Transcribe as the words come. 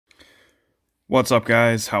What's up,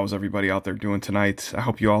 guys? How's everybody out there doing tonight? I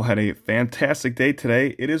hope you all had a fantastic day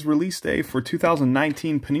today. It is release day for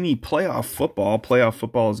 2019 Panini Playoff Football. Playoff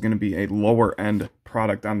Football is going to be a lower-end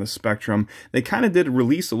product on the spectrum. They kind of did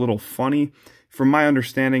release a little funny. From my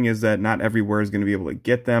understanding is that not everywhere is going to be able to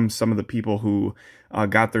get them. Some of the people who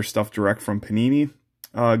got their stuff direct from Panini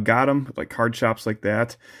got them, like card shops like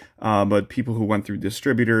that. But people who went through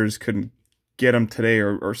distributors couldn't get them today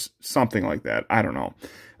or something like that. I don't know.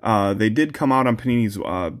 They did come out on Panini's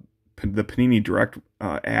the Panini Direct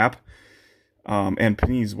app and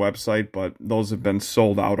Panini's website, but those have been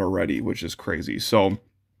sold out already, which is crazy. So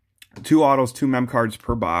 2 autos, 2 mem cards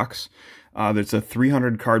per box. That's a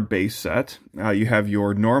 300 card base set. You have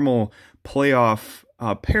your normal playoff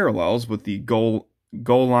parallels with the goal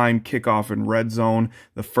line, kickoff, and red zone.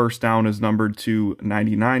 The first down is numbered to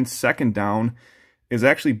 99. Second down is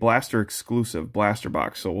actually Blaster exclusive, Blaster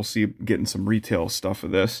box. So we'll see getting some retail stuff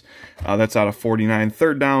of this. That's out of 49.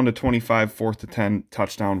 Third down to 25, fourth to 10,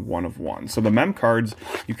 touchdown 1 of 1. So the mem cards,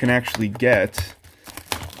 you can actually get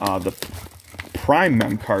the prime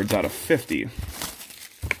mem cards out of 50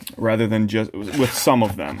 rather than just with some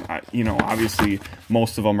of them. You know, obviously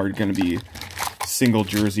most of them are going to be single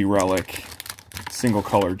jersey relic, single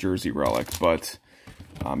color jersey relic, but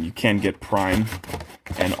you can get prime.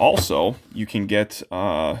 And also, you can get,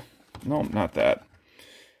 no, not that,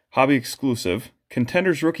 hobby exclusive,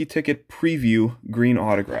 Contenders Rookie Ticket Preview Green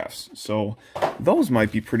Autographs. So those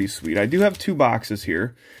might be pretty sweet. I do have 2 boxes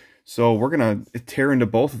here, so we're going to tear into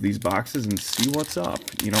both of these boxes and see what's up.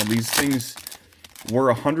 You know, these things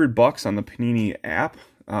were $100 on the Panini app.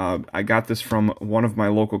 I got this from one of my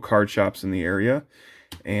local card shops in the area,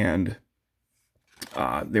 and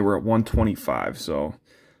they were at $125, so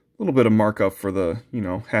little bit of markup for the, you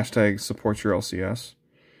know, hashtag support your LCS.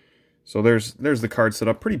 So there's the card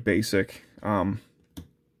setup, pretty basic,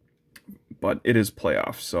 but it is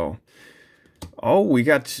playoff. So, oh, we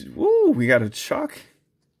got a Chuck.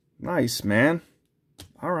 Nice, man.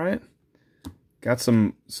 All right, got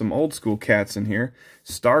some old school cats in here.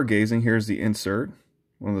 Stargazing. Here's the insert,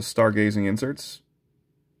 one of the stargazing inserts.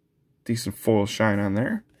 Decent foil shine on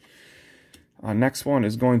there. Next one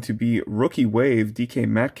is going to be Rookie Wave, DK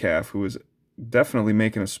Metcalf, who is definitely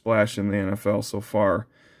making a splash in the NFL so far.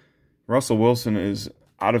 Russell Wilson is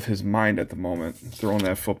out of his mind at the moment, throwing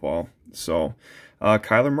that football. So,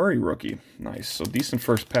 Kyler Murray rookie. Nice. So, decent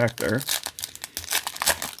first pack there.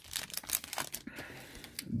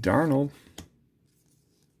 Darnold.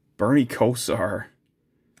 Bernie Kosar.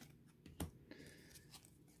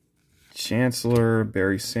 Chancellor,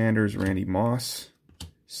 Barry Sanders, Randy Moss.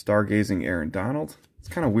 Stargazing Aaron Donald. It's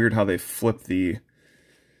kind of weird how they flip the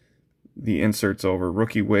inserts over.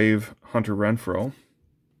 Rookie Wave Hunter Renfrow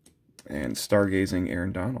and Stargazing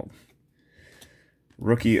Aaron Donald.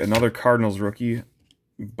 Rookie, another Cardinals rookie,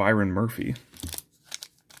 Byron Murphy.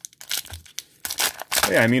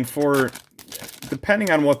 Yeah, I mean,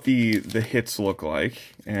 depending on what the hits look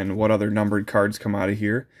like and what other numbered cards come out of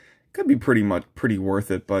here, it could be pretty worth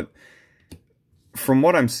it. But from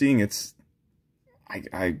what I'm seeing,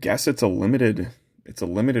 I guess it's a limited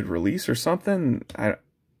release or something. I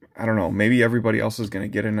don't know. Maybe everybody else is going to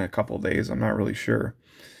get it in a couple of days. I'm not really sure.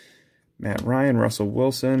 Matt Ryan, Russell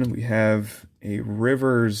Wilson. We have a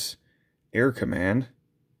Rivers Air Command.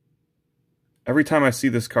 Every time I see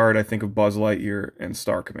this card, I think of Buzz Lightyear and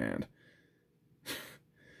Star Command.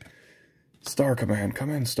 Star Command, come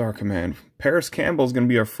in, Star Command. Paris Campbell is going to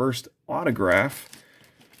be our first autograph.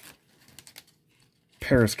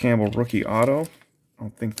 Paris Campbell rookie auto. I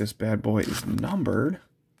don't think this bad boy is numbered.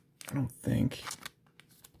 I don't think.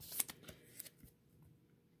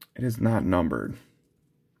 It is not numbered.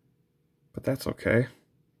 But that's okay.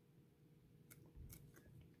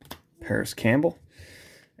 Paris Campbell.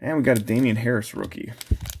 And we got a Damian Harris rookie.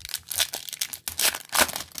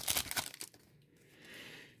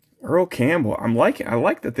 Earl Campbell. I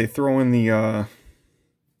like that they throw in the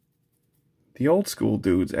old school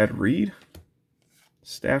dudes. Ed Reed.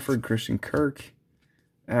 Stafford, Christian Kirk.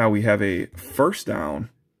 We have a first down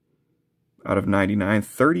out of 99,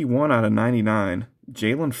 31 out of 99.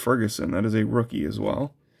 Jalen Ferguson, that is a rookie as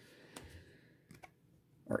well.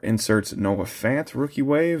 Our inserts, Noah Fant, rookie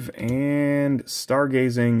wave, and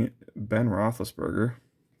Stargazing Ben Roethlisberger.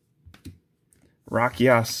 Rock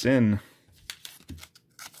Ya-Sin.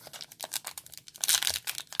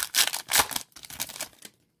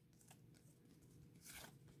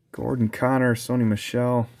 Gordon Connor, Sony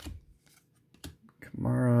Michel.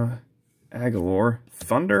 Kamara, Aguilar,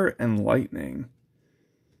 Thunder and Lightning.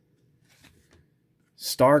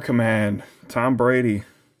 Star Command, Tom Brady.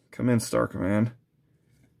 Come in, Star Command.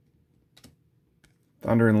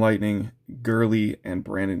 Thunder and Lightning, Gurley, and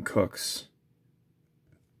Brandon Cooks.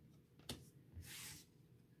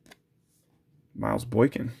 Miles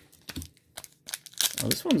Boykin. Oh,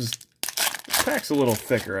 this pack's a little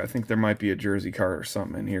thicker. I think there might be a jersey card or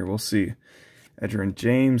something in here. We'll see. Edgerrin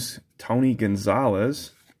James, Tony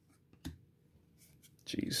Gonzalez.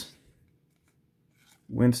 Jeez.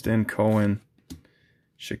 Winston, Cohen,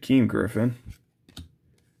 Shaquem Griffin.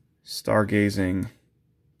 Stargazing,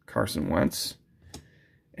 Carson Wentz.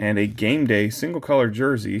 And a game day single color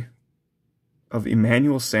jersey of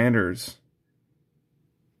Emmanuel Sanders,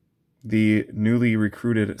 the newly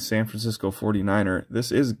recruited San Francisco 49er.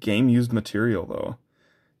 This is game used material though,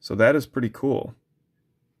 so that is pretty cool.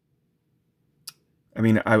 I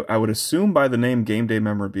mean, I would assume by the name Game Day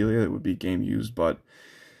Memorabilia it would be game used, but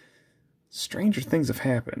stranger things have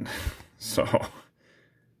happened. So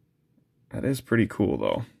that is pretty cool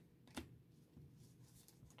though.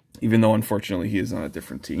 Even though, unfortunately, he is on a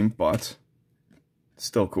different team, but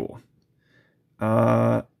still cool.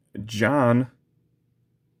 John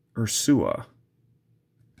Ursua.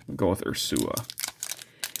 We'll go with Ursua.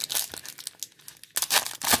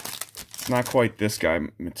 It's not quite this guy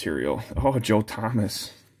material. Oh, Joe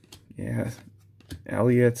Thomas. Yeah.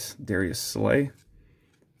 Elliott, Darius Slay,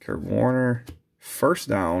 Kurt Warner. First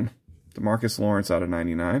down, DeMarcus Lawrence out of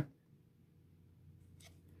 99.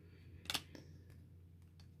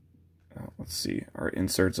 Let's see. Our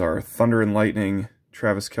inserts are Thunder and Lightning,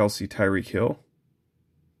 Travis Kelce, Tyreek Hill.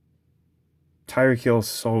 Tyreek Hill is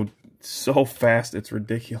so fast, it's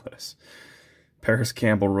ridiculous. Paris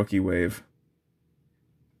Campbell, rookie wave.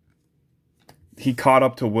 He caught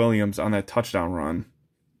up to Williams on that touchdown run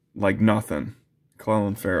like nothing.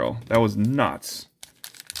 Clelin Ferrell. That was nuts.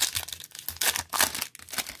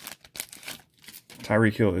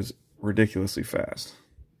 Tyreek Hill is ridiculously fast.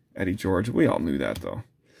 Eddie George. We all knew that, though.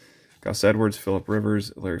 Gus Edwards, Phillip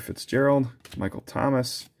Rivers, Larry Fitzgerald, Michael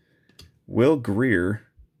Thomas, Will Greer,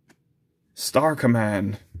 Star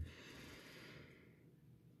Command.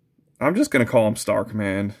 I'm just going to call him Star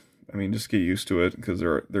Command. I mean, just get used to it because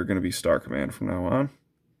they're going to be Star Command from now on.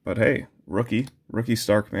 But hey, rookie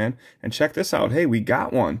Star Command. And check this out. Hey, we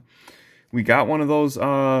got one. We got one of those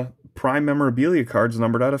prime memorabilia cards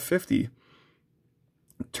numbered out of 50.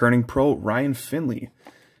 Turning pro Ryan Finley.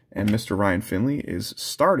 And Mr. Ryan Finley is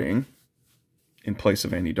starting in place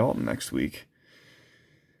of Andy Dalton next week.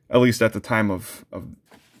 At least at the time of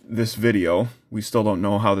this video. We still don't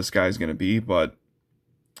know how this guy's going to be, but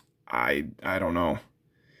I don't know.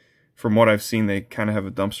 From what I've seen, they kind of have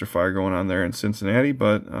a dumpster fire going on there in Cincinnati,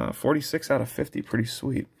 but 46 out of 50, pretty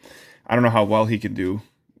sweet. I don't know how well he can do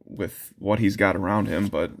with what he's got around him,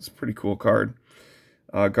 but it's a pretty cool card.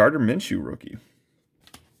 Gardner Minshew rookie.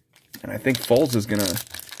 And I think Foles is going to...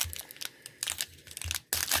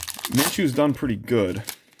 Minshew's done pretty good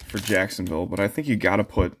for Jacksonville, but I think you got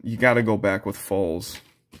to go back with Foles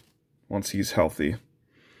once he's healthy.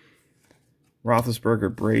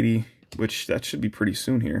 Roethlisberger, Brady, which that should be pretty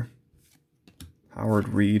soon here. Howard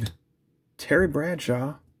Reed, Terry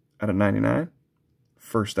Bradshaw out of 99.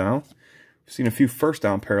 First down. We've seen a few first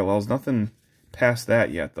down parallels. Nothing past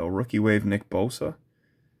that yet, though. Rookie wave, Nick Bosa,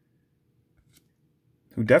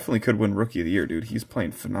 who definitely could win Rookie of the Year, dude. He's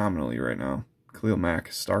playing phenomenally right now. Khalil Mack,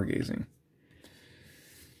 Stargazing.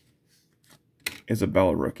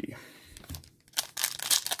 Isabella rookie.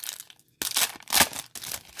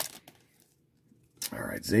 All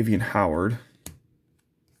right, Xavier Howard.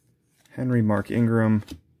 Henry, Mark Ingram.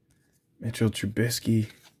 Mitchell Trubisky.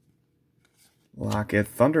 Lockett.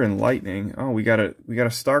 Thunder and Lightning. Oh, we got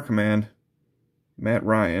a Star Command. Matt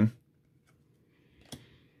Ryan.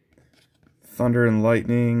 Thunder and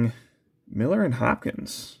Lightning. Miller and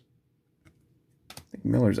Hopkins. I think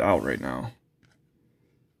Miller's out right now.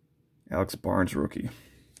 Alex Barnes, rookie.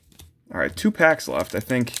 All right, 2 packs left. I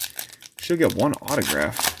think should get 1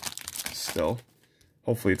 autograph still.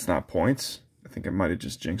 Hopefully it's not points. I think I might have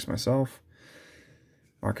just jinxed myself.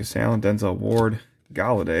 Marcus Allen, Denzel Ward,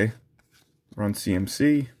 Galladay, Run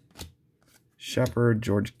CMC, Shepard,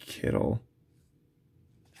 George Kittle.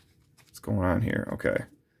 What's going on here? Okay.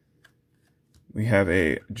 We have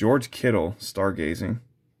a George Kittle, Stargazing.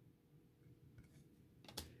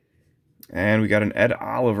 And we got an Ed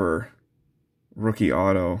Oliver rookie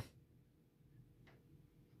auto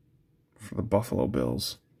for the Buffalo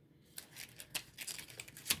Bills.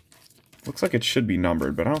 Looks like it should be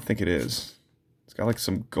numbered, but I don't think it is. It's got like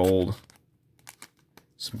some gold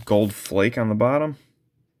flake on the bottom.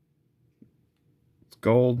 It's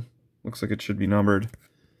gold. Looks like it should be numbered,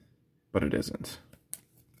 but it isn't.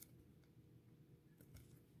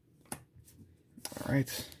 All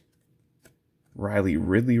right. Riley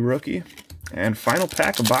Ridley rookie. And final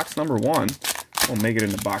pack of box number 1. We'll make it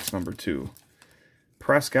into box number 2.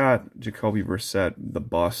 Prescott, Jacoby Brissett, the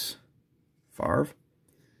bus. Favre.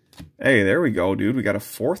 Hey, there we go, dude. We got a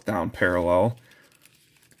 4th down parallel.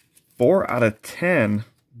 4 out of 10.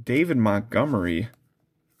 David Montgomery.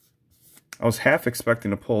 I was half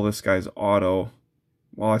expecting to pull this guy's auto.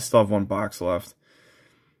 Well, I still have 1 box left.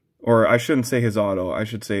 Or I shouldn't say his auto. I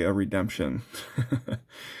should say a redemption. It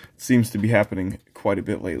seems to be happening quite a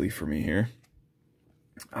bit lately for me here.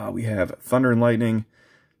 We have Thunder and Lightning,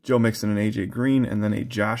 Joe Mixon and A.J. Green, and then a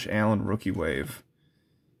Josh Allen rookie wave.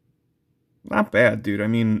 Not bad, dude. I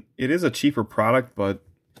mean, it is a cheaper product, but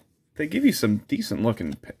they give you some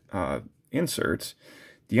decent-looking inserts.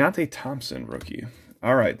 Deontay Thompson rookie.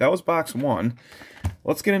 All right, that was box 1.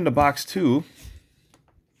 Let's get into box 2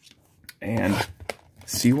 and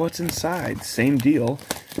see what's inside. Same deal.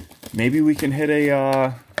 Maybe we can hit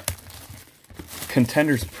a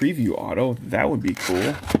Contenders preview auto. That would be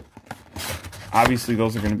cool. Obviously,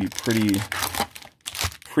 those are going to be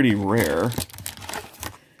pretty rare.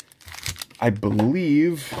 I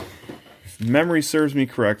believe, if memory serves me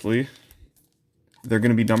correctly, they're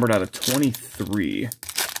going to be numbered out of 23.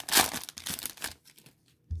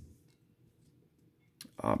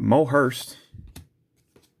 Mo Hurst.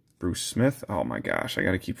 Bruce Smith. Oh my gosh, I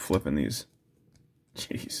got to keep flipping these.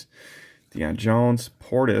 Jeez. Deion Jones.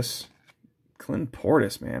 Portis. Clinton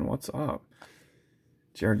Portis, man. What's up?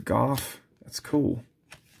 Jared Goff. That's cool.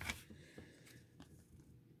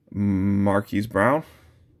 Marquise Brown.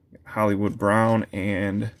 Hollywood Brown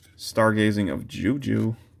and Stargazing of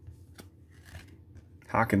Juju.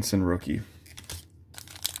 Hawkinson rookie.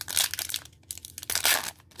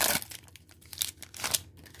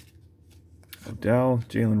 Odell,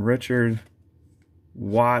 Jalen Richard.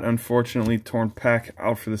 Watt, unfortunately, torn pec,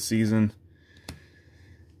 out for the season.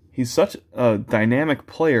 He's such a dynamic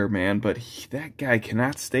player, man, but that guy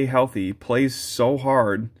cannot stay healthy. He plays so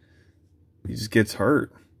hard. He just gets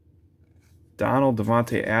hurt. Donald,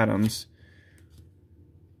 Devontae Adams.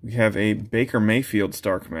 We have a Baker Mayfield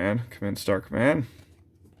Star Command. Come in, Star Command.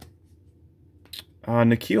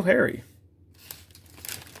 N'Keal Harry.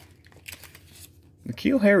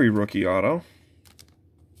 N'Keal Harry rookie auto.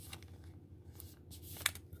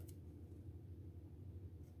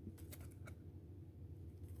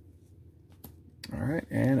 All right,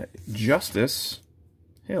 and Justice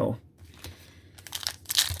Hill.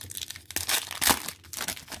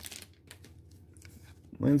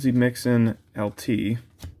 Lindsey Mixon, LT.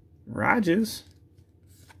 Rodgers.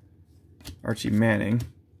 Archie Manning.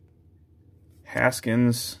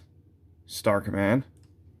 Haskins, Star Command.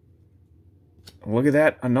 Look at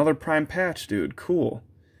that. Another prime patch, dude. Cool.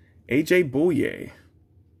 AJ Bouye.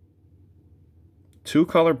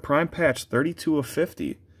 2-color prime patch, 32 of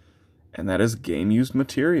 50. And that is game-used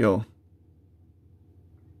material.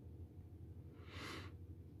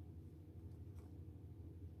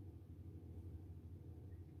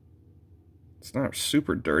 It's not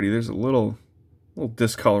super dirty. There's a little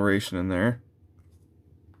discoloration in there.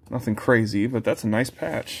 Nothing crazy, but that's a nice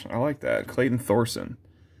patch. I like that. Clayton Thorson.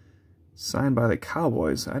 Signed by the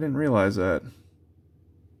Cowboys. I didn't realize that.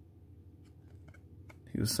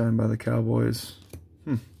 He was signed by the Cowboys.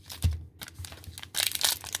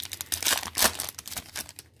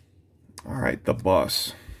 All right, the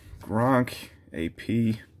bus. Gronk,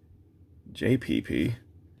 AP, JPP.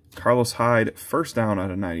 Carlos Hyde, 1st down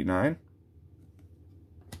out of 99.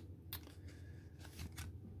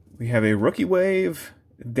 We have a rookie wave,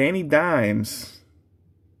 Danny Dimes,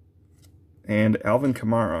 and Alvin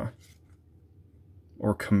Kamara,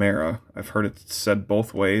 or Kamara. I've heard it said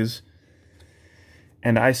both ways,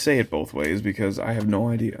 and I say it both ways because I have no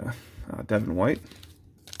idea. Devin White.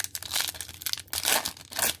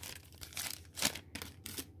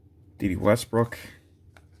 Dede Westbrook,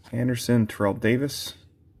 Anderson, Terrell Davis,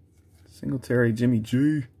 Singletary, Jimmy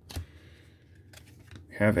G.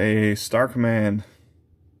 We have a Star Command,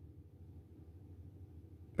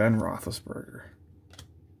 Ben Roethlisberger,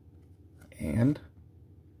 and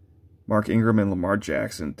Mark Ingram and Lamar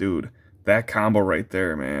Jackson. Dude, that combo right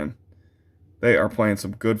there, man. They are playing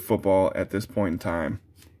some good football at this point in time.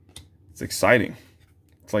 It's exciting.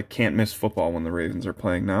 It's like can't miss football when the Ravens are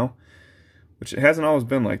playing now, which it hasn't always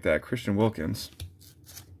been like that. Christian Wilkins.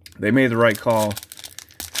 They made the right call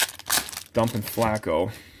dumping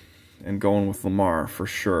Flacco and going with Lamar for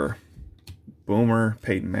sure. Boomer,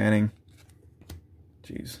 Peyton Manning.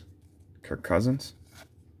 Jeez. Kirk Cousins.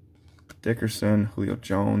 Dickerson, Julio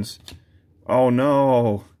Jones. Oh,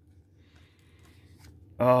 no.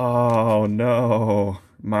 Oh, no.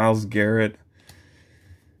 Myles Garrett.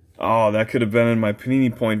 Oh, that could have been in my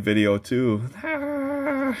Panini point video, too.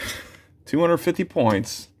 250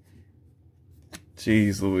 points.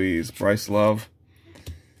 Jeez Louise. Bryce Love.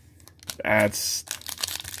 That's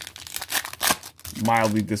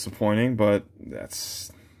mildly disappointing, but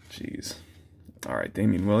that's... Jeez. All right,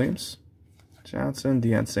 Damian Williams. Johnson,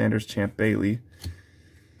 Deion Sanders, Champ Bailey.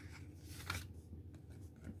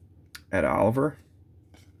 Ed Oliver.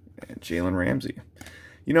 And Jalen Ramsey.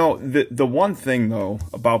 You know, the one thing, though,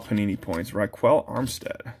 about Panini points, Raquel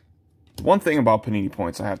Armstead. One thing about Panini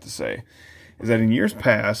points, I have to say, is that in years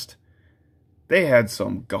past, they had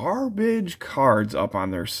some garbage cards up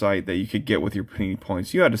on their site that you could get with your Panini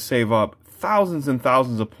points. You had to save up thousands and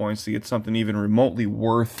thousands of points to get something even remotely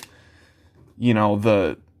worth, you know,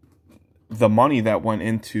 the money that went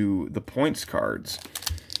into the points cards.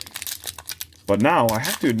 But now, I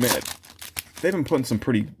have to admit, they've been putting some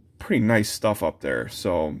pretty nice stuff up there,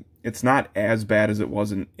 so it's not as bad as it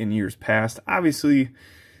was in years past. Obviously,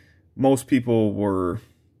 most people were,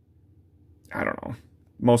 I don't know,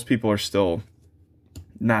 most people are still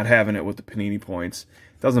not having it with the Panini points.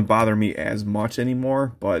 It doesn't bother me as much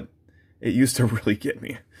anymore, but it used to really get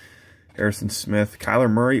me. Harrison Smith, Kyler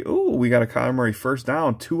Murray. Ooh, we got a Kyler Murray first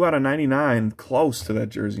down, 2 out of 99, close to that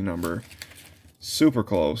jersey number. Super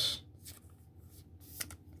close.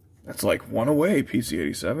 That's like one away,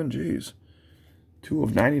 PC87, jeez. 2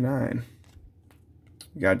 of 99.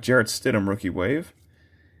 We got Jarrett Stidham, rookie wave.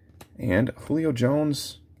 And Julio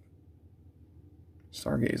Jones,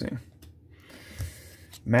 stargazing.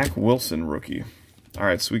 Mac Wilson, rookie. All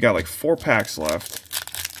right, so we got like 4 packs left.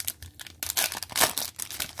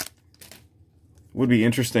 Would be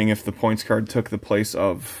interesting if the points card took the place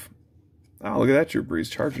of... Oh, look at that, Drew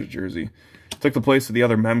Brees, Chargers jersey. Took the place of the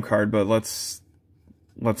other mem card, but let's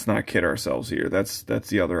not kid ourselves here. That's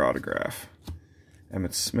the other autograph.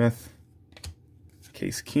 Emmitt Smith.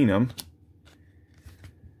 Case Keenum.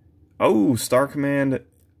 Oh, Star Command,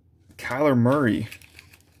 Kyler Murray.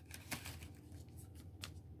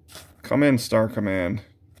 Come in, Star Command.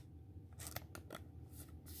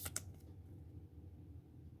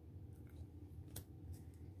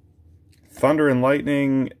 Thunder and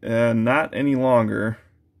Lightning, not any longer.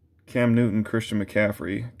 Cam Newton, Christian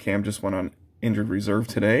McCaffrey. Cam just went on injured reserve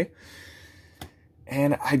today.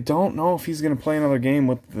 And I don't know if he's going to play another game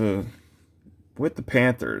with the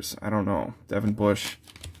Panthers. I don't know. Devin Bush.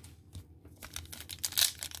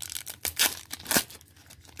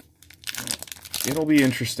 It'll be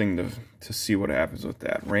interesting to see what happens with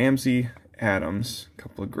that. Ramsey, Adams, a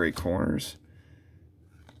couple of great corners.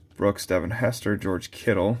 Brooks, Devin Hester, George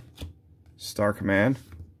Kittle. Star Command,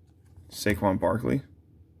 Saquon Barkley.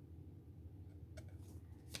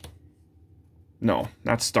 No,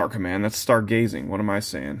 not Star Command. That's Stargazing. What am I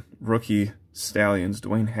saying? Rookie Stallions,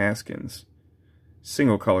 Dwayne Haskins.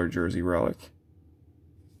 Single color jersey relic.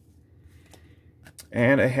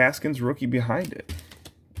 And a Haskins rookie behind it.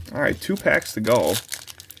 All right, 2 packs to go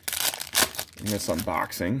in this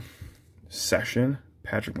unboxing session.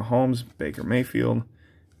 Patrick Mahomes, Baker Mayfield,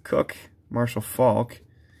 Cook, Marshall Faulk.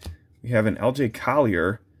 We have an LJ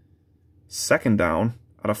Collier, second down,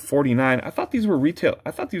 out of 49. I thought these were retail. I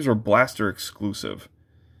thought these were Blaster exclusive.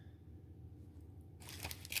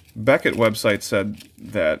 Beckett website said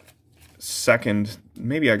that second.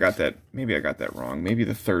 Maybe I got that wrong. Maybe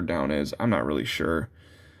the third down is. I'm not really sure.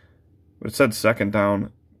 But it said second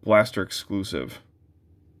down, Blaster exclusive,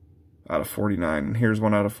 out of 49. And here's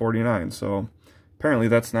one out of 49. So apparently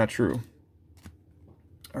that's not true.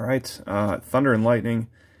 All right, Thunder and Lightning.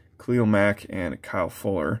 Khalil Mack and Kyle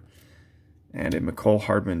Fuller, and a McCole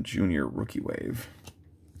Hardman Jr. rookie wave.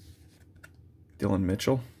 Dylan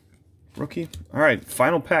Mitchell, rookie. All right,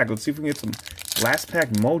 final pack. Let's see if we can get some last pack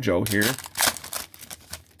mojo here.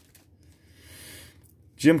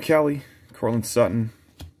 Jim Kelly, Cortland Sutton,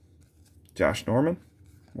 Josh Norman,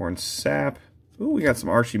 Warren Sapp. Ooh, we got some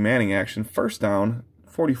Archie Manning action. First down,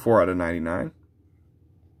 44 out of 99.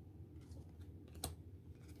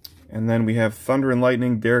 And then we have Thunder and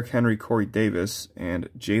Lightning, Derrick Henry, Corey Davis, and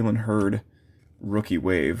Jalen Hurd, rookie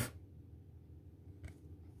wave.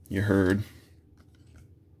 You heard.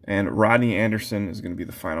 And Rodney Anderson is going to be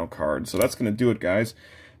the final card. So that's going to do it, guys.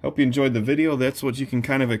 Hope you enjoyed the video. That's what you can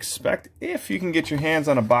kind of expect if you can get your hands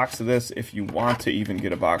on a box of this. If you want to even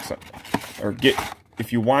get a box,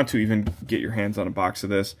 if you want to even get your hands on a box of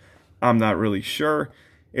this, I'm not really sure.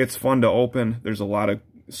 It's fun to open. There's a lot of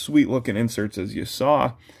sweet looking inserts, as you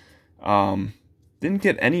saw. Didn't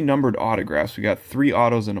get any numbered autographs. We got 3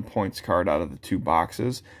 autos and a points card out of the 2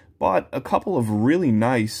 boxes, but a couple of really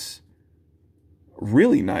nice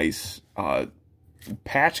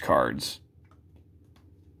patch cards.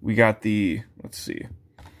 We got the, let's see,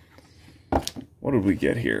 What did we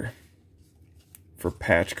get here for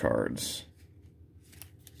patch cards?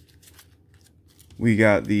 We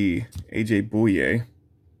got the AJ Bouye,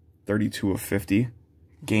 32 of 50,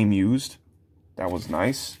 game used. That was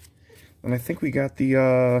nice. And I think we got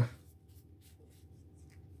the,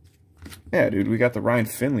 yeah, dude, we got the Ryan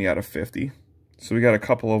Finley out of 50. So we got a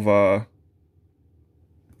couple of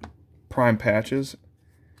prime patches.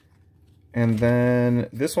 And then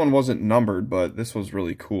this one wasn't numbered, but this was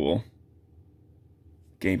really cool.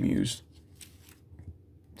 Game used.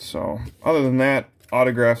 So, other than that,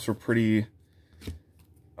 autographs were pretty,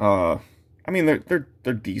 I mean,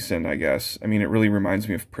 they're decent, I guess. I mean, it really reminds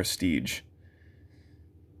me of Prestige.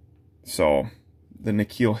 So, the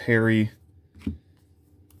N'Keal Harry,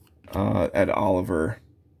 Ed Oliver,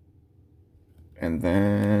 and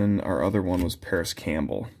then our other one was Paris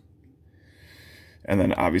Campbell. And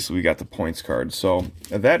then, obviously, we got the points card. So,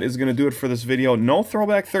 that is going to do it for this video. No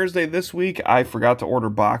Throwback Thursday this week. I forgot to order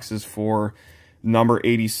boxes for number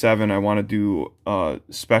 87. I want to do a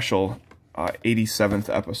special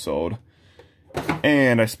 87th episode.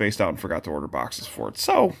 And I spaced out and forgot to order boxes for it.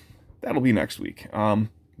 So, that'll be next week.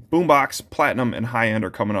 Boombox, Platinum, and High End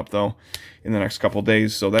are coming up, though, in the next couple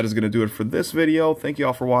days. So, that is going to do it for this video. Thank you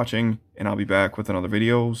all for watching, and I'll be back with another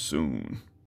video soon.